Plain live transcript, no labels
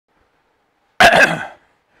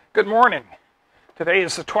Good morning. Today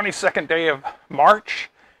is the 22nd day of March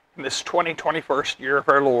in this 2021st year of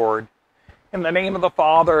our Lord. In the name of the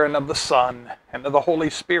Father, and of the Son, and of the Holy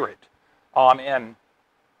Spirit. Amen.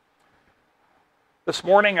 This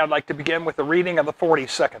morning I'd like to begin with the reading of the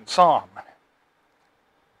 42nd Psalm.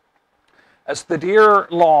 As the deer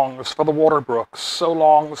longs for the water brooks, so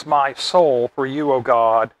longs my soul for you, O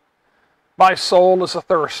God. My soul is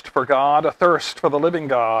athirst for God, athirst for the living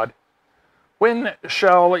God. When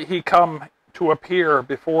shall he come to appear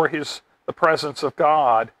before the presence of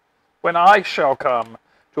God? When I shall come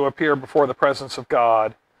to appear before the presence of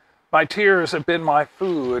God? My tears have been my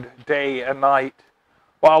food day and night,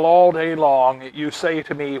 while all day long you say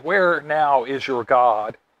to me, where now is your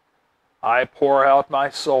God? I pour out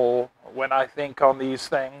my soul when I think on these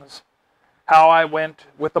things, how I went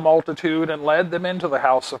with the multitude and led them into the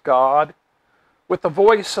house of God, with the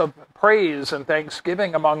voice of praise and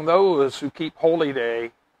thanksgiving among those who keep holy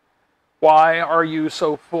day. Why are you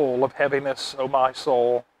so full of heaviness, O my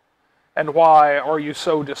soul? And why are you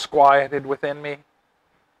so disquieted within me?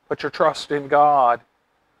 Put your trust in God,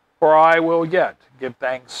 for I will yet give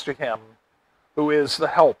thanks to him, who is the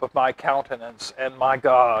help of my countenance and my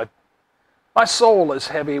God. My soul is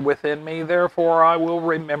heavy within me, therefore I will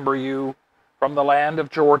remember you from the land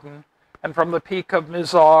of Jordan, and from the peak of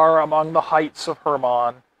Mizar among the heights of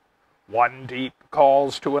Hermon. One deep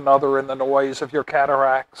calls to another in the noise of your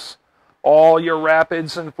cataracts. All your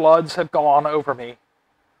rapids and floods have gone over me.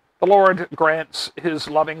 The Lord grants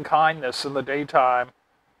his loving kindness in the daytime.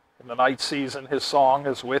 In the night season his song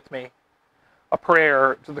is with me, a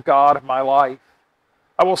prayer to the God of my life.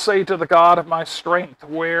 I will say to the God of my strength,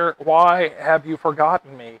 why have you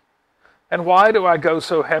forgotten me? And why do I go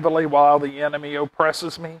so heavily while the enemy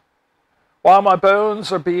oppresses me? While my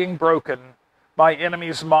bones are being broken, my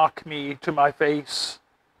enemies mock me to my face.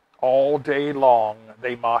 All day long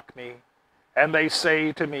they mock me, and they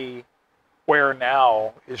say to me, where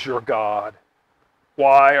now is your God?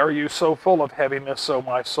 Why are you so full of heaviness, O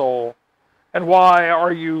my soul? And why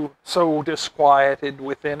are you so disquieted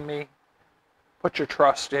within me? Put your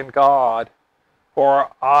trust in God, for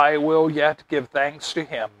I will yet give thanks to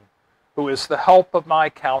him, who is the help of my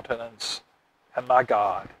countenance and my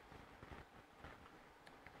God.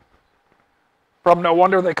 From No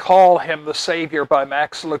Wonder They Call Him the Savior by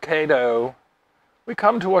Max Lucado, we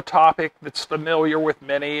come to a topic that's familiar with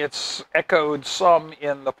many. It's echoed some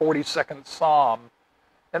in the 42nd Psalm,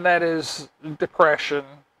 and that is depression,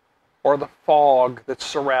 or the fog that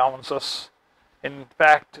surrounds us. In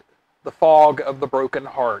fact, the fog of the broken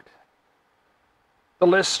heart. The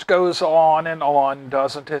list goes on,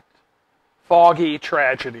 doesn't it? Foggy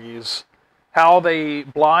tragedies, how they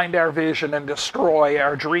blind our vision and destroy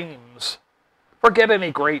our dreams. Forget any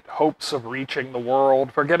great hopes of reaching the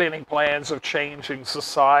world. Forget any plans of changing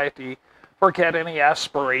society. Forget any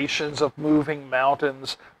aspirations of moving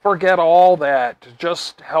mountains. Forget all that.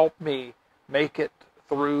 Just help me make it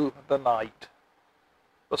through the night.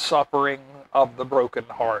 The suffering of the broken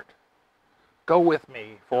heart. Go with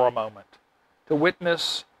me for a moment to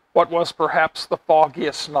witness what was perhaps the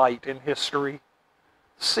foggiest night in history.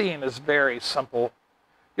 The scene is very simple.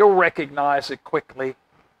 You'll recognize it quickly.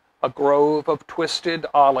 A grove of twisted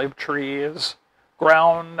olive trees,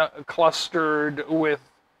 ground clustered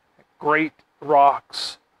with great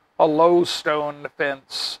rocks, a low stone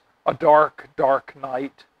fence, a dark, dark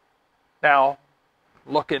night. Now,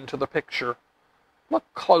 look into the picture. Look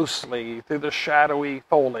closely through the shadowy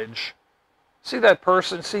foliage. See that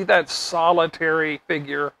person? See that solitary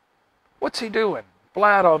figure? What's he doing?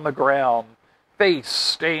 Flat on the ground, face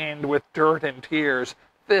stained with dirt and tears,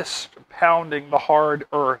 fist pounding the hard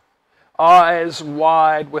earth. Eyes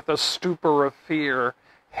wide with a stupor of fear,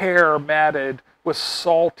 hair matted with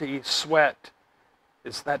salty sweat.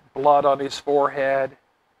 Is that blood on his forehead?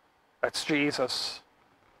 That's Jesus.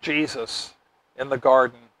 Jesus in the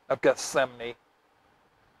Garden of Gethsemane.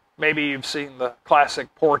 Maybe you've seen the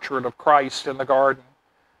classic portrait of Christ in the garden,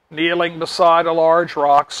 kneeling beside a large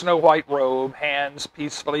rock, snow-white robe, hands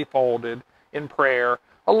peacefully folded in prayer,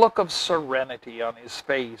 a look of serenity on his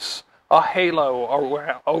face, a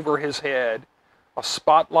halo over his head, a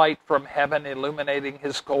spotlight from heaven illuminating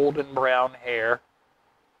his golden brown hair.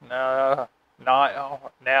 Now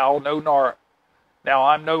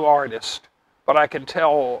I'm no artist, but I can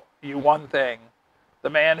tell you one thing. The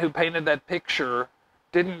man who painted that picture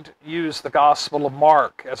didn't use the Gospel of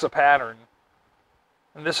Mark as a pattern.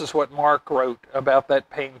 And this is what Mark wrote about that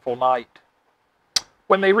painful night.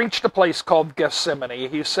 When they reached a place called Gethsemane,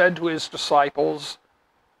 he said to his disciples,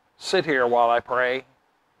 "Sit here while I pray."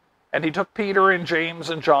 And he took Peter and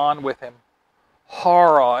James and John with him.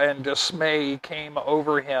 Horror and dismay came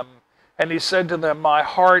over him, and he said to them, "My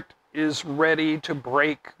heart is ready to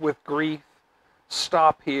break with grief.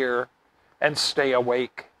 Stop here and stay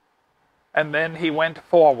awake." And then he went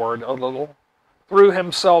forward a little, threw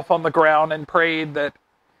himself on the ground, and prayed that,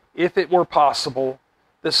 if it were possible,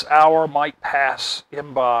 this hour might pass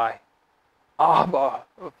him by. "Abba,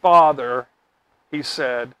 Father," he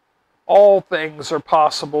said, "all things are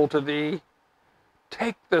possible to thee.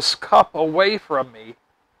 Take this cup away from me.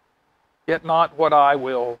 Yet not what I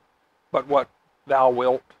will, but what thou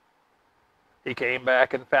wilt." He came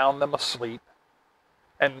back and found them asleep.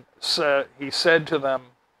 And he said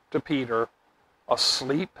to Peter,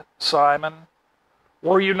 "Asleep, Simon?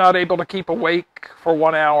 Were you not able to keep awake for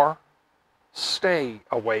 1 hour? Stay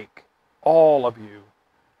awake, all of you,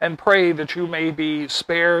 and pray that you may be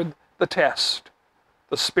spared the test.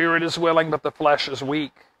 The spirit is willing, but the flesh is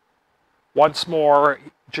weak." Once more,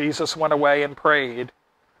 Jesus went away and prayed.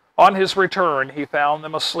 On his return, he found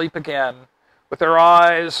them asleep again, for their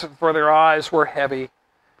eyes were heavy,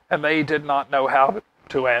 and they did not know how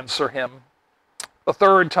to answer him. The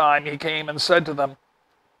third time he came and said to them,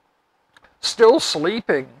 "Still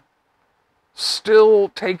sleeping? Still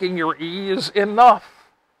taking your ease? Enough!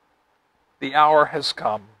 The hour has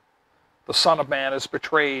come. The Son of Man is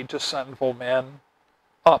betrayed to sinful men.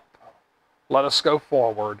 Up, let us go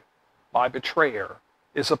forward. My betrayer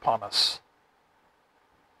is upon us."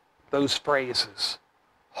 Those phrases,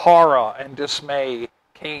 horror and dismay,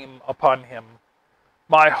 came upon him.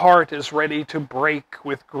 My heart is ready to break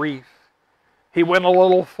with grief. He went a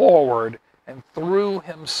little forward and threw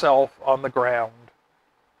himself on the ground.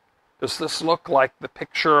 Does this look like the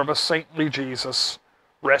picture of a saintly Jesus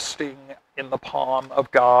resting in the palm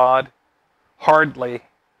of God? Hardly.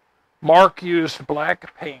 Mark used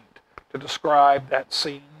black paint to describe that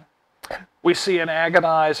scene. We see an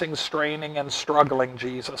agonizing, straining, and struggling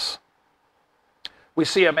Jesus. We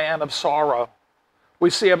see a man of sorrow. We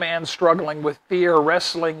see a man struggling with fear,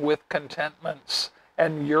 wrestling with contentments,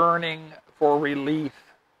 and yearning for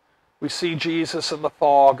relief. We see Jesus in the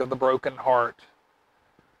fog of the broken heart.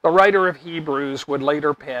 The writer of Hebrews would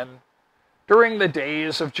later pen, "During the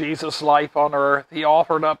days of Jesus' life on earth, he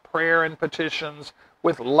offered up prayer and petitions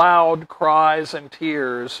with loud cries and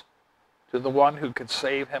tears to the one who could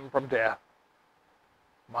save him from death."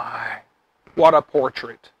 My, what a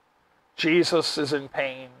portrait. Jesus is in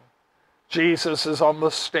pain. Jesus is on the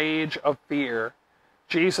stage of fear.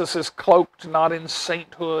 Jesus is cloaked not in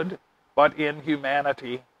sainthood, but in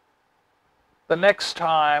humanity. The next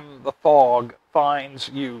time the fog finds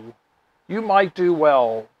you, you might do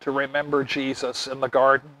well to remember Jesus in the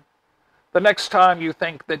garden. The next time you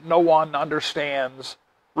think that no one understands,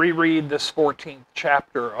 reread this 14th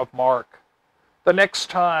chapter of Mark. The next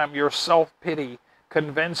time your self-pity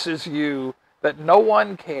convinces you that no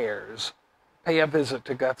one cares, pay a visit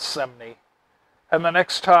to Gethsemane. And the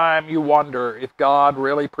next time you wonder if God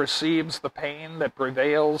really perceives the pain that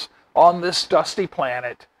prevails on this dusty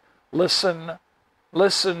planet, listen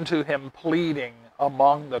to him pleading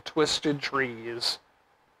among the twisted trees.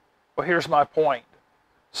 Well, here's my point.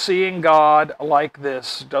 Seeing God like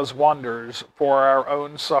this does wonders for our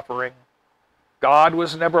own suffering. God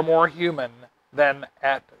was never more human than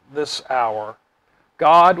at this hour.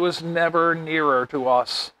 God was never nearer to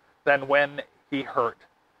us than when he hurt.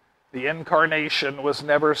 The incarnation was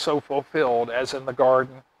never so fulfilled as in the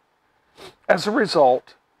garden. As a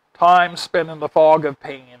result, time spent in the fog of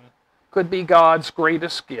pain could be God's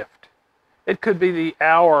greatest gift. It could be the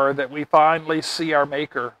hour that we finally see our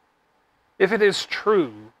Maker. If it is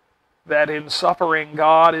true that in suffering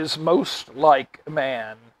God is most like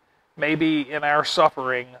man, maybe in our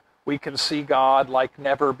suffering we can see God like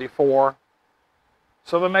never before.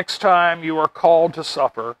 So the next time you are called to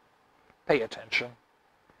suffer, pay attention.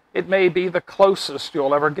 It may be the closest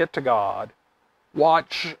you'll ever get to God.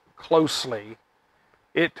 Watch closely.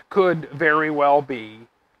 It could very well be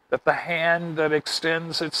that the hand that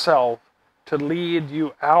extends itself to lead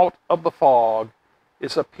you out of the fog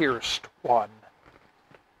is a pierced one.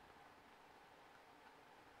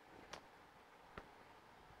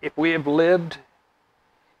 If we have lived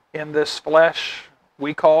in this flesh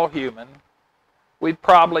we call human, we've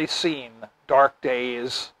probably seen dark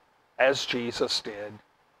days as Jesus did.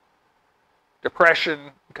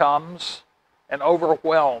 Depression comes and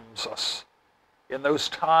overwhelms us in those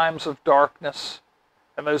times of darkness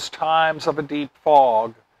and those times of a deep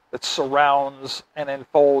fog that surrounds and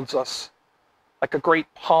enfolds us like a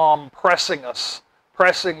great palm pressing us,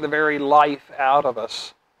 pressing the very life out of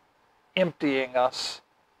us, emptying us.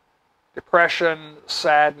 Depression,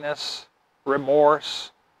 sadness,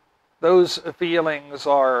 remorse, those feelings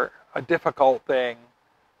are a difficult thing.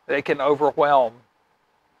 They can overwhelm.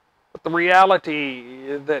 But the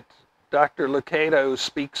reality that Dr. Lucado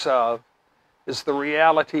speaks of is the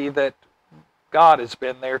reality that God has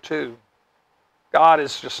been there too. God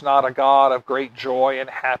is just not a God of great joy and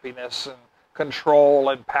happiness and control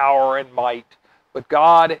and power and might, but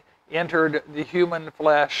God entered the human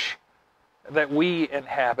flesh that we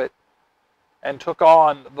inhabit and took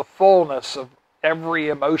on the fullness of every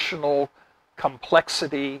emotional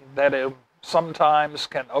complexity that sometimes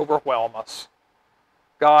can overwhelm us.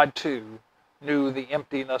 God, too, knew the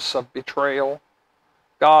emptiness of betrayal.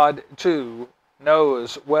 God, too,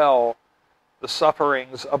 knows well the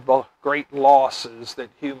sufferings of the great losses that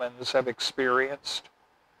humans have experienced.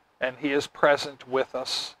 And He is present with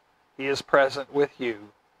us. He is present with you.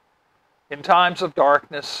 In times of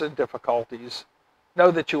darkness and difficulties,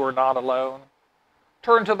 know that you are not alone.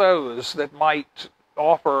 Turn to those that might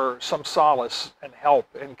offer some solace and help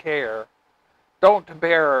and care. Don't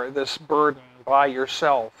bear this burden by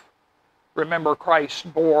yourself. Remember,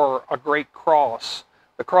 Christ bore a great cross,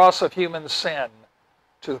 the cross of human sin,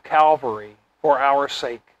 to Calvary for our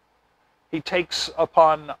sake. He takes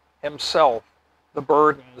upon Himself the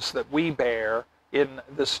burdens that we bear in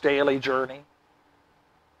this daily journey.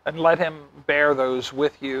 And let Him bear those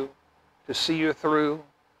with you to see you through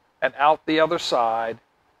and out the other side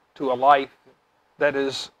to a life that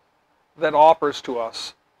offers to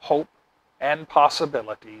us hope and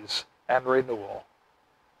possibilities and renewal.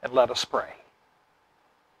 And let us pray.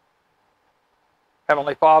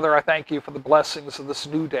 Heavenly Father, I thank you for the blessings of this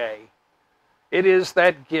new day. It is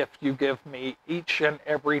that gift you give me each and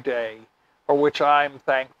every day for which I am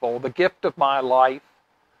thankful. The gift of my life,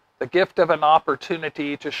 the gift of an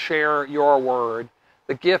opportunity to share your word,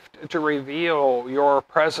 the gift to reveal your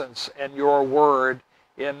presence and your word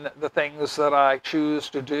in the things that I choose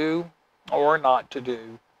to do or not to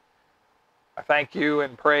do. I thank you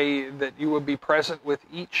and pray that you will be present with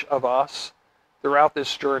each of us throughout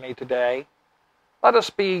this journey today. Let us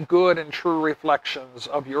be good and true reflections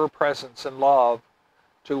of your presence and love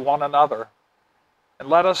to one another. And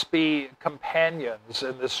let us be companions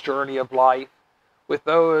in this journey of life with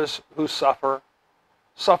those who suffer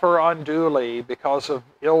unduly because of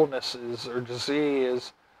illnesses or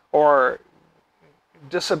disease or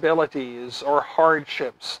disabilities or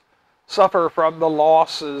hardships, suffer from the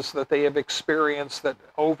losses that they have experienced that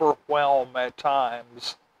overwhelm at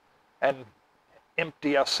times and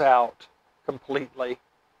empty us out completely.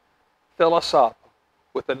 Fill us up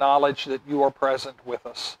with the knowledge that you are present with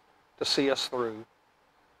us to see us through.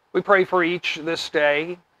 We pray for each this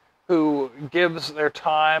day who gives their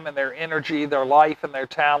time and their energy, their life and their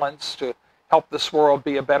talents to help this world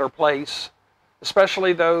be a better place,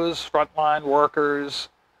 especially those frontline workers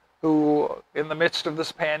who, in the midst of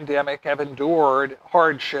this pandemic, have endured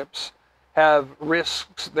hardships, have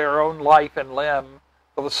risked their own life and limb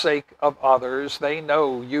for the sake of others. They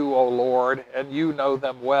know you, O Lord, and you know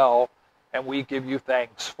them well, and we give you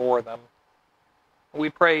thanks for them. We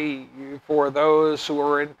pray for those who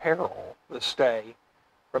are in peril this day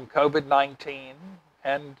from COVID-19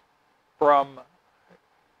 and from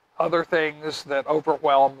other things that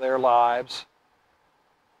overwhelm their lives.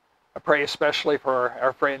 I pray especially for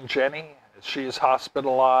our friend Jenny as she is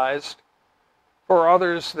hospitalized, for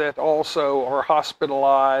others that also are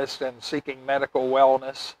hospitalized and seeking medical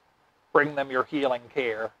wellness. Bring them your healing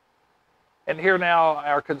care. And here now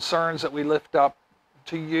our concerns that we lift up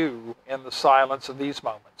to you in the silence of these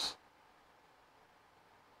moments.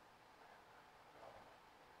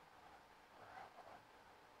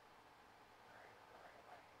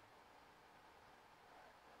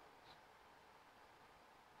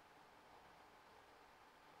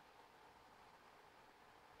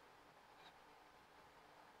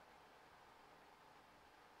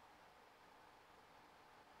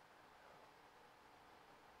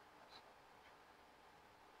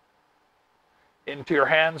 Into your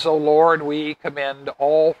hands, O Lord, we commend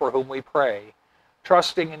all for whom we pray,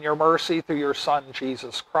 trusting in your mercy through your Son,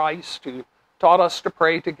 Jesus Christ, who taught us to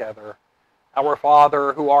pray together. Our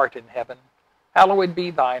Father, who art in heaven, hallowed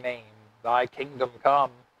be thy name. Thy kingdom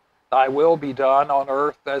come. Thy will be done on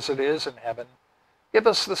earth as it is in heaven. Give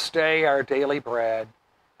us this day our daily bread,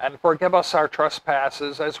 and forgive us our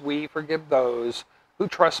trespasses as we forgive those who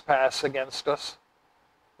trespass against us.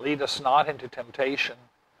 Lead us not into temptation,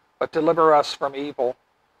 but deliver us from evil.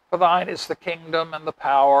 For thine is the kingdom and the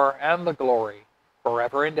power and the glory,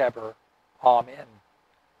 forever and ever. Amen.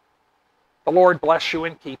 The Lord bless you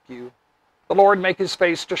and keep you. The Lord make his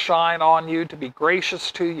face to shine on you, to be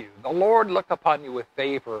gracious to you. The Lord look upon you with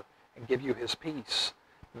favor and give you his peace.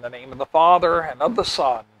 In the name of the Father, and of the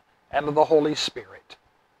Son, and of the Holy Spirit.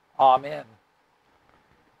 Amen.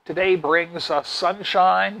 Today brings us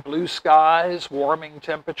sunshine, blue skies, warming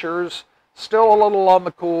temperatures, still a little on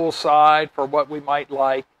the cool side for what we might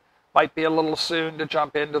like. Might be a little soon to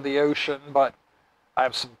jump into the ocean, but I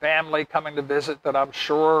have some family coming to visit that I'm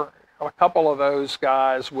sure a couple of those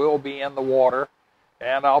guys will be in the water,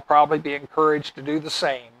 and I'll probably be encouraged to do the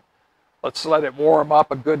same. Let's let it warm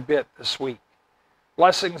up a good bit this week.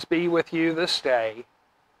 Blessings be with you this day.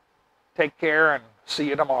 Take care and see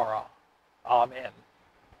you tomorrow. Amen.